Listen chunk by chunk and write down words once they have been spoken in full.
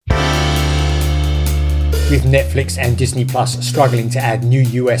With Netflix and Disney Plus struggling to add new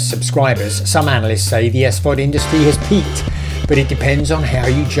US subscribers, some analysts say the SVOD industry has peaked, but it depends on how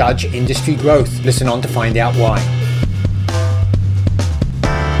you judge industry growth. Listen on to find out why.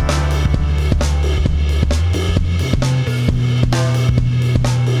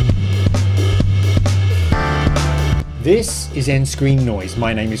 This is nScreen Noise.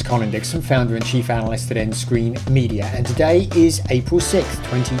 My name is Colin Dixon, founder and chief analyst at nScreenMedia, and today is April 6th,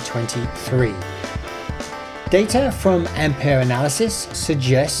 2023. Data from Ampere Analysis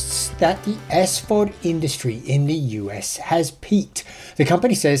suggests that the SVOD industry in the US has peaked. The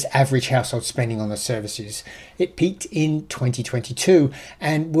company says average household spending on the services, it peaked in 2022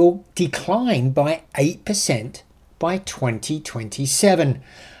 and will decline by 8% by 2027.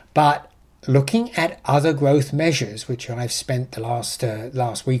 But looking at other growth measures, which I've spent the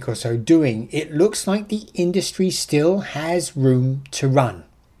last week or so doing, it looks like the industry still has room to run.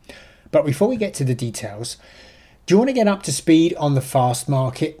 But before we get to the details, do you want to get up to speed on the FAST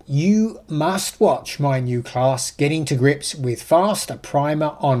market? You must watch my new class, Getting to Grips with FAST, a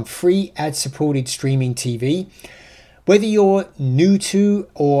primer on free ad-supported streaming TV. Whether you're new to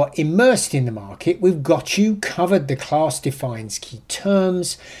or immersed in the market, we've got you covered. The class defines key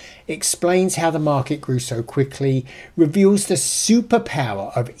terms, explains how the market grew so quickly, reveals the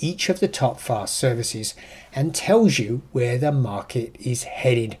superpower of each of the top FAST services, and tells you where the market is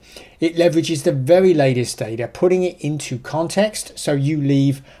headed. It leverages the very latest data, putting it into context so you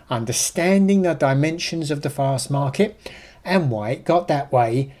leave understanding the dimensions of the FAST market and why it got that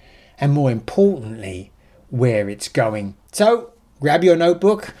way, and more importantly, where it's going. So grab your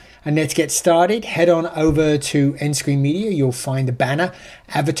notebook and let's get started. Head on over to nScreenMedia. You'll find a banner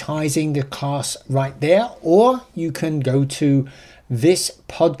advertising the class right there, or you can go to this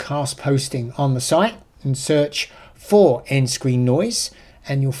podcast posting on the site and search for nScreen Noise,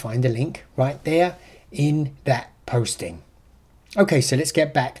 and you'll find a link right there in that posting. Okay, so let's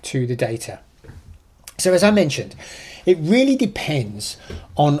get back to the data. So as I mentioned, it really depends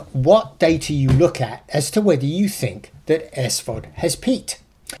on what data you look at as to whether you think that SVOD has peaked.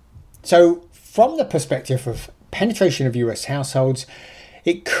 So from the perspective of penetration of US households,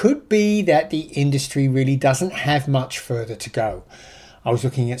 it could be that the industry really doesn't have much further to go. I was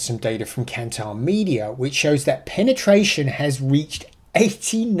looking at some data from Kantar Media, which shows that penetration has reached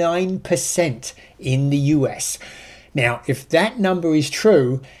 89% in the US. Now, if that number is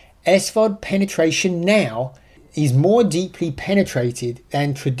true, SVOD penetration now is more deeply penetrated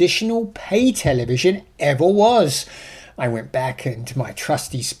than traditional pay television ever was. I went back into my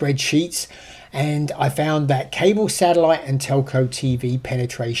trusty spreadsheets and I found that cable, satellite and telco TV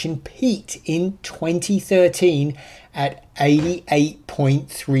penetration peaked in 2013 at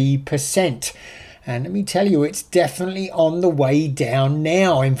 88.3%. And let me tell you, it's definitely on the way down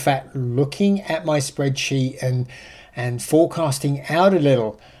now. In fact, looking at my spreadsheet and forecasting out a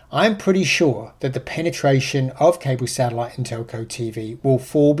little, I'm pretty sure that the penetration of cable, satellite and telco TV will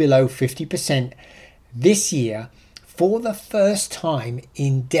fall below 50% this year for the first time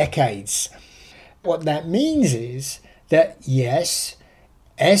in decades. What that means is that yes,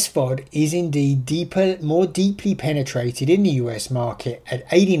 SVOD is indeed more deeply penetrated in the US market at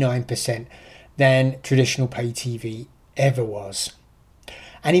 89% than traditional pay TV ever was.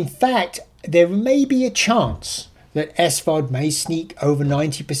 And in fact, there may be a chance that SVOD may sneak over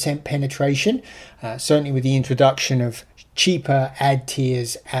 90% penetration, certainly with the introduction of cheaper ad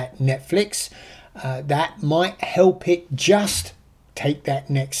tiers at Netflix. That might help it just take that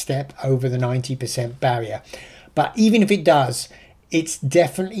next step over the 90% barrier. But even if it does, it's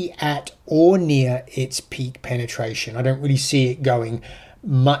definitely at or near its peak penetration. I don't really see it going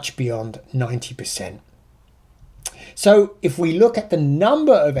much beyond 90%. So if we look at the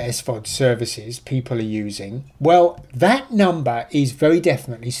number of SVOD services people are using, well, that number is very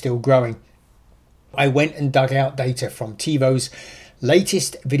definitely still growing. I went and dug out data from TiVo's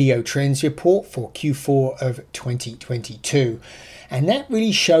latest video trends report for Q4 of 2022. And that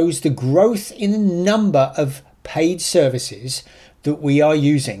really shows the growth in the number of paid services that we are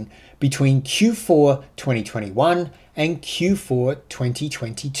using between Q4 2021 and Q4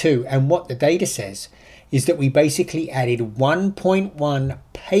 2022. And what the data says is that we basically added 1.1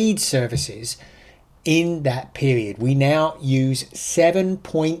 paid services in that period. We now use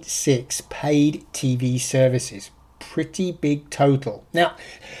 7.6 paid TV services. Pretty big total. Now,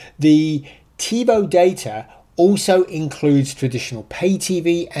 the TiVo data also includes traditional pay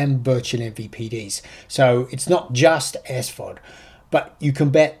TV and virtual MVPDs. So it's not just SVOD, but you can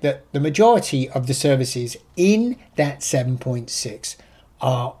bet that the majority of the services in that 7.6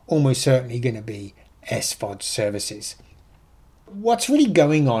 are almost certainly going to be SVOD services. What's really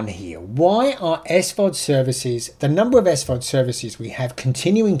going on here? Why are SVOD services, the number of SVOD services we have,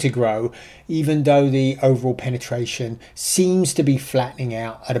 continuing to grow, even though the overall penetration seems to be flattening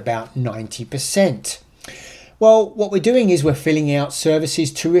out at about 90%? Well, what we're doing is we're filling out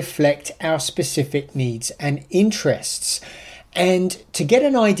services to reflect our specific needs and interests. And to get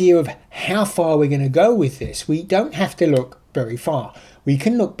an idea of how far we're going to go with this, we don't have to look very far. We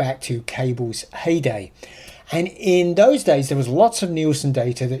can look back to cable's heyday. And in those days, there was lots of Nielsen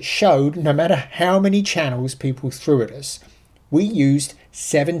data that showed no matter how many channels people threw at us, we used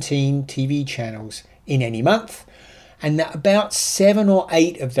 17 TV channels in any month. And that about 7 or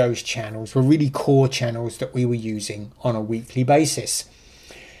 8 of those channels were really core channels that we were using on a weekly basis.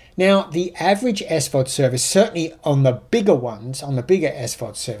 Now, the average SVOD service, certainly on the bigger ones, on the bigger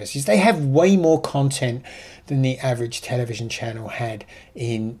SVOD services, they have way more content than the average television channel had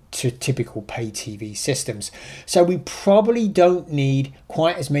in typical pay TV systems. So we probably don't need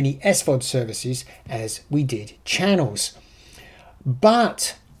quite as many SVOD services as we did channels.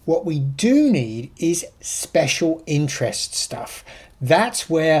 But what we do need is special interest stuff. That's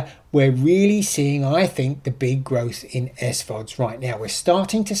where we're really seeing, I think, the big growth in SVODs right now. We're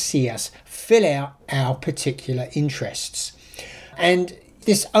starting to see us fill out our particular interests. And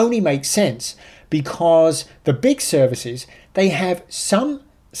this only makes sense because the big services, they have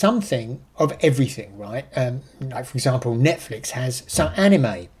something of everything, right? Like for example, Netflix has some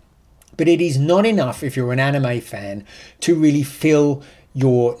anime, but it is not enough if you're an anime fan to really fill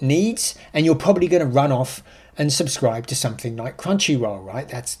your needs, and you're probably going to run off and subscribe to something like Crunchyroll, right?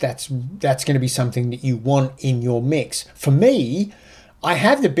 That's going to be something that you want in your mix. For me, I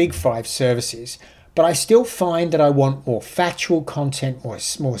have the big 5 services, but I still find that I want more factual content,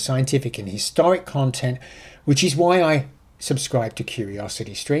 more scientific and historic content, which is why I subscribe to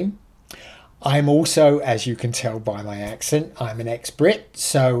CuriosityStream. I'm also, as you can tell by my accent, I'm an ex-Brit,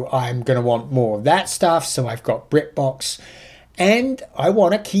 so I'm going to want more of that stuff. So I've got BritBox, and I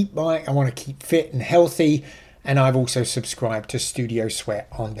want to keep fit and healthy. And I've also subscribed to Studio Sweat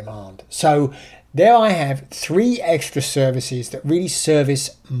On Demand. So there I have 3 extra services that really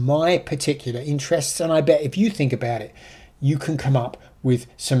service my particular interests. And I bet if you think about it, you can come up with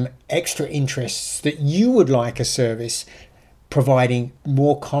some extra interests that you would like a service providing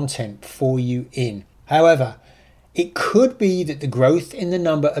more content for you in. However, it could be that the growth in the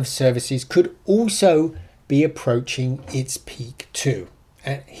number of services could also be approaching its peak too.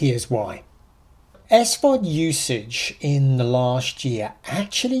 And here's why. SVOD usage in the last year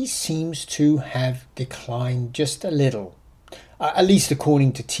actually seems to have declined just a little, at least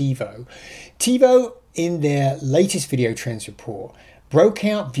according to TiVo. TiVo, in their latest video trends report, broke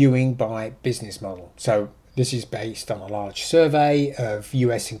out viewing by business model. So this is based on a large survey of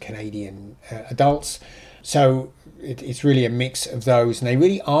US and Canadian adults. So it's really a mix of those. And they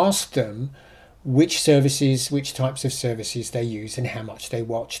really asked them which types of services they use and how much they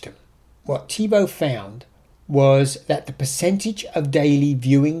watched them. What TiVo found was that the percentage of daily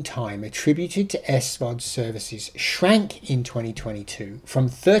viewing time attributed to SVOD services shrank in 2022 from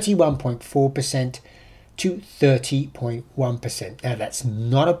 31.4% to 30.1%. Now, that's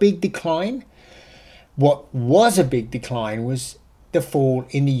not a big decline. What was a big decline was the fall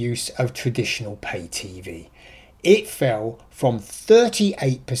in the use of traditional pay TV. It fell from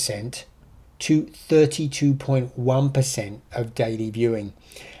 38% to 32.1% of daily viewing.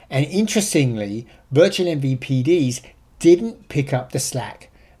 And interestingly, virtual MVPDs didn't pick up the slack.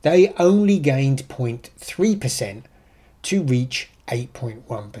 They only gained 0.3% to reach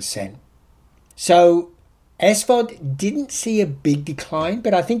 8.1%. So SVOD didn't see a big decline,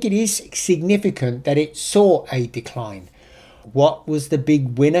 but I think it is significant that it saw a decline. What was the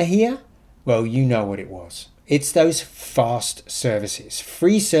big winner here? Well, you know what it was. It's those fast services.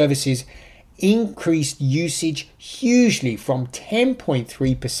 Free services increased usage hugely from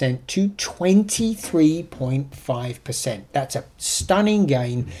 10.3% to 23.5%. That's a stunning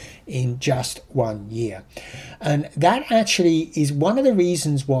gain in just 1 year. And that actually is one of the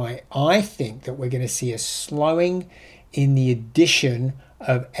reasons why I think that we're going to see a slowing in the addition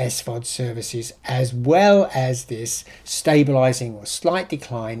of SVOD services, as well as this stabilizing or slight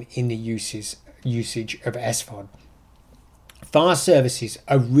decline in the usage of SVOD. Fast services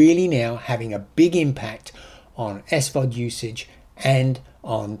are really now having a big impact on SVOD usage and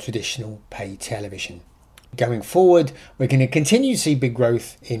on traditional pay television. Going forward, we're going to continue to see big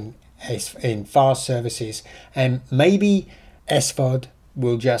growth in fast services, and maybe SVOD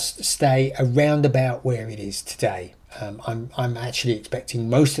will just stay around about where it is today. I'm actually expecting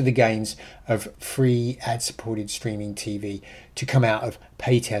most of the gains of free ad-supported streaming TV to come out of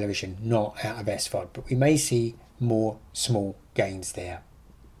pay television, not out of SVOD. But we may see more small gains there.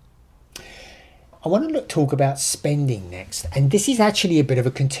 I want to talk about spending next, and this is actually a bit of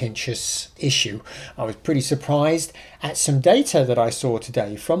a contentious issue. I was pretty surprised at some data that I saw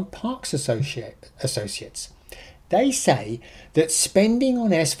today from Parks Associates. They say that spending on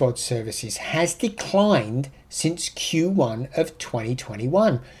SVOD services has declined since Q1 of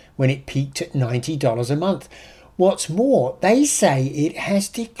 2021, when it peaked at $90 a month. What's more, they say it has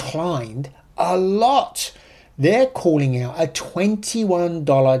declined a lot. They're calling out a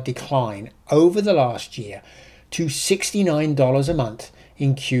 $21 decline over the last year to $69 a month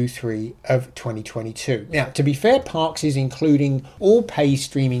in Q3 of 2022. Now, to be fair, Parks is including all pay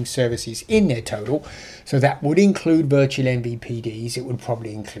streaming services in their total. So that would include virtual MVPDs. It would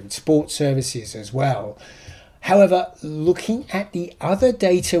probably include sports services as well. However, looking at the other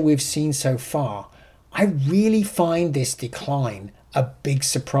data we've seen so far, I really find this decline a big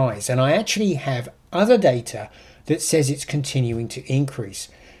surprise. And I actually have other data that says it's continuing to increase.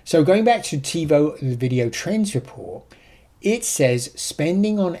 So going back to TiVo, the Video Trends Report, it says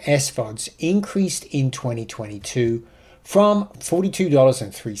spending on SVODs increased in 2022 from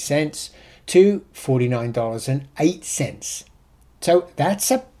 $42.03 to $49.08. So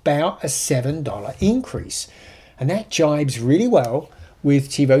that's about a $7 increase. And that jibes really well with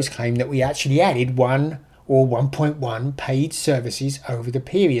TiVo's claim that we actually added 1.1 paid services over the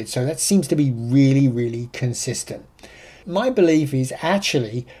period. So that seems to be really, really consistent. My belief is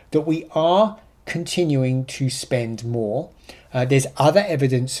actually that we are continuing to spend more. There's other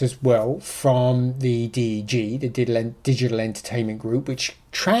evidence as well from the DEG, the Digital Entertainment Group, which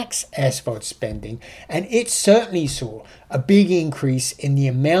tracks SVOD spending, and it certainly saw a big increase in the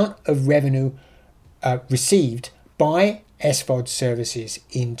amount of revenue received by SVOD services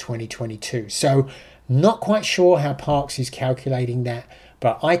in 2022. So not quite sure how Parks is calculating that,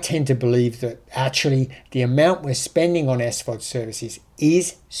 but I tend to believe that actually the amount we're spending on SVOD services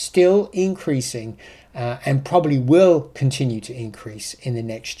is still increasing and probably will continue to increase in the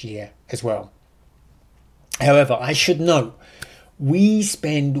next year as well. However, I should note, we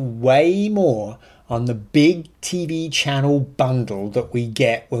spend way more on the big TV channel bundle that we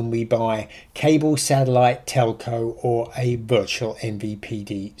get when we buy cable, satellite, telco, or a virtual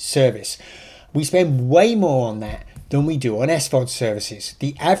MVPD service. We spend way more on that than we do on SVOD services.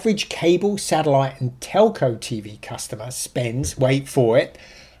 The average cable, satellite, and telco TV customer spends, wait for it,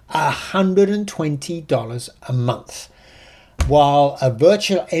 $120 a month, while a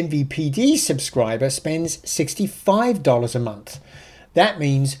virtual MVPD subscriber spends $65 a month. That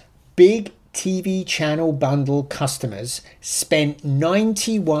means big TV channel bundle customers spent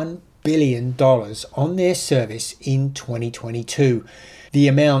 $91 billion on their service in 2022. The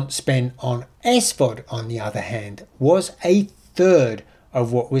amount spent on SVOD, on the other hand, was a third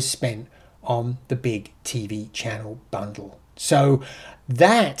of what was spent on the big TV channel bundle. So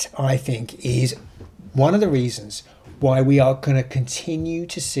that, I think, is one of the reasons why we are going to continue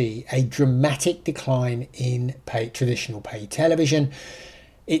to see a dramatic decline in traditional paid television.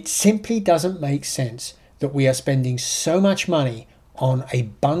 It simply doesn't make sense that we are spending so much money on a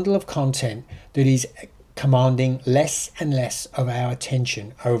bundle of content that is commanding less and less of our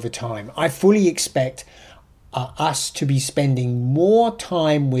attention over time. I fully expect us to be spending more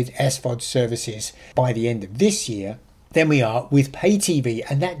time with SVOD services by the end of this year than we are with pay TV,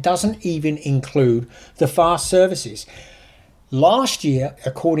 and that doesn't even include the fast services. Last year,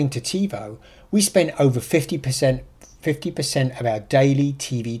 according to TiVo, we spent over 50% of our daily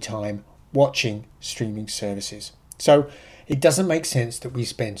TV time watching streaming services. So it doesn't make sense that we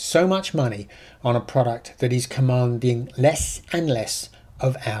spend so much money on a product that is commanding less and less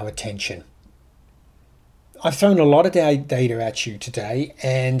of our attention. I've thrown a lot of data at you today,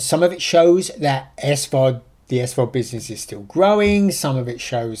 and some of it shows that the SVOD business is still growing. Some of it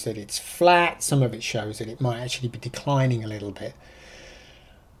shows that it's flat. Some of it shows that it might actually be declining a little bit.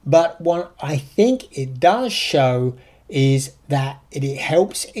 But what I think it does show is that it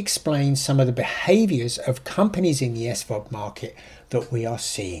helps explain some of the behaviors of companies in the SVOD market that we are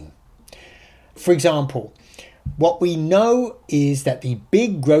seeing. For example, what we know is that the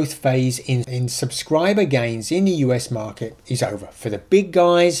big growth phase in subscriber gains in the US market is over. For the big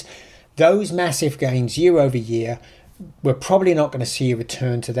guys, those massive gains year over year, we're probably not going to see a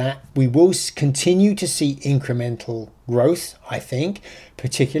return to that. We will continue to see incremental growth, I think,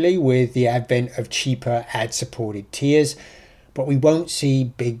 particularly with the advent of cheaper ad-supported tiers, but we won't see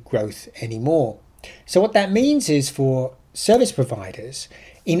big growth anymore. So what that means is for service providers,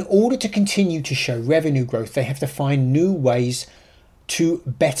 in order to continue to show revenue growth, they have to find new ways to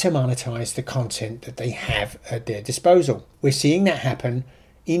better monetize the content that they have at their disposal. We're seeing that happen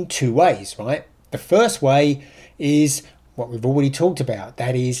in two ways, right? The first way is what we've already talked about.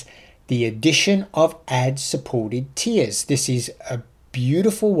 That is the addition of ad-supported tiers. This is a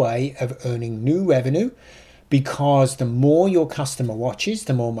beautiful way of earning new revenue because the more your customer watches,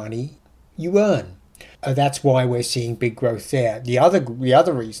 the more money you earn. That's why we're seeing big growth there. The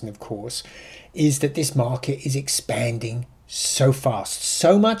other reason, of course, is that this market is expanding so fast,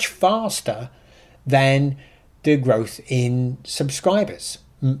 so much faster than the growth in subscribers,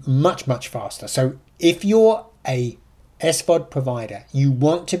 much faster. So if you're a SVOD provider, you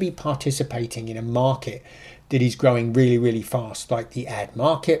want to be participating in a market that is growing really fast, like the ad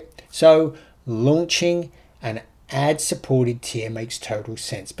market. So launching an ad-supported tier makes total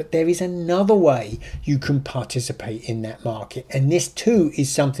sense. But there is another way you can participate in that market. And this too is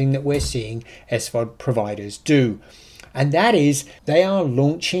something that we're seeing SVOD providers do. And that is they are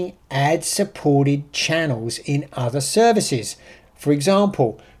launching ad-supported channels in other services. For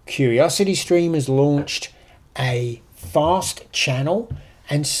example, CuriosityStream has launched a fast channel,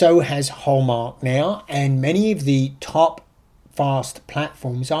 and so has Hallmark now. And many of the top fast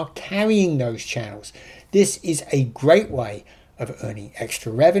platforms are carrying those channels. This is a great way of earning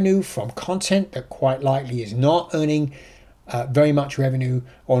extra revenue from content that quite likely is not earning very much revenue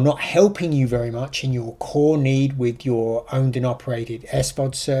or not helping you very much in your core need with your owned and operated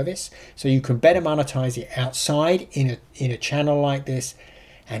SVOD service. So you can better monetize it outside in a channel like this.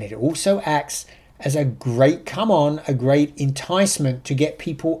 And it also acts as a great enticement to get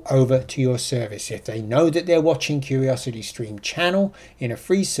people over to your service. If they know that they're watching CuriosityStream channel in a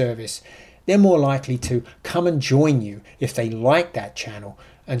free service, they're more likely to come and join you if they like that channel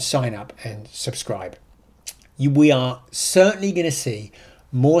and sign up and subscribe. We are certainly going to see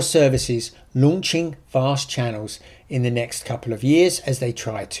more services launching fast channels in the next couple of years as they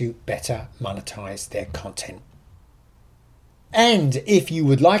try to better monetize their content. And if you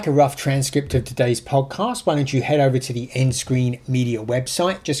would like a rough transcript of today's podcast, why don't you head over to the nScreenMedia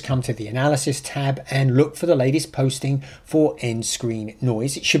website, just come to the analysis tab and look for the latest posting for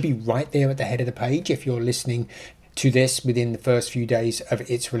nScreenNoise. It should be right there at the head of the page if you're listening to this within the first few days of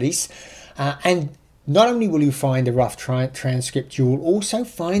its release. And not only will you find a rough transcript, you will also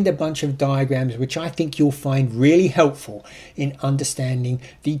find a bunch of diagrams which I think you'll find really helpful in understanding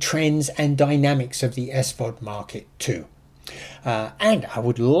the trends and dynamics of the SVOD market too. And I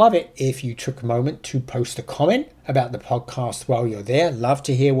would love it if you took a moment to post a comment about the podcast while you're there. Love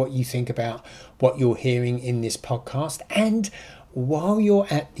to hear what you think about what you're hearing in this podcast. And while you're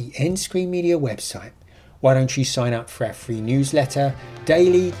at the nScreenMedia website, why don't you sign up for our free newsletter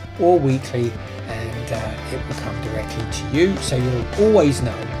daily or weekly, and it will come directly to you, so you'll always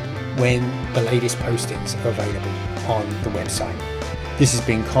know when the latest postings are available on the website. This has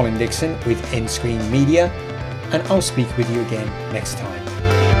been Colin Dixon with nScreenMedia, and I'll speak with you again next time.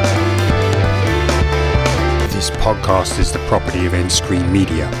 This podcast is the property of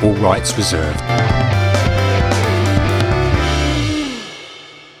nScreenMedia, all rights reserved.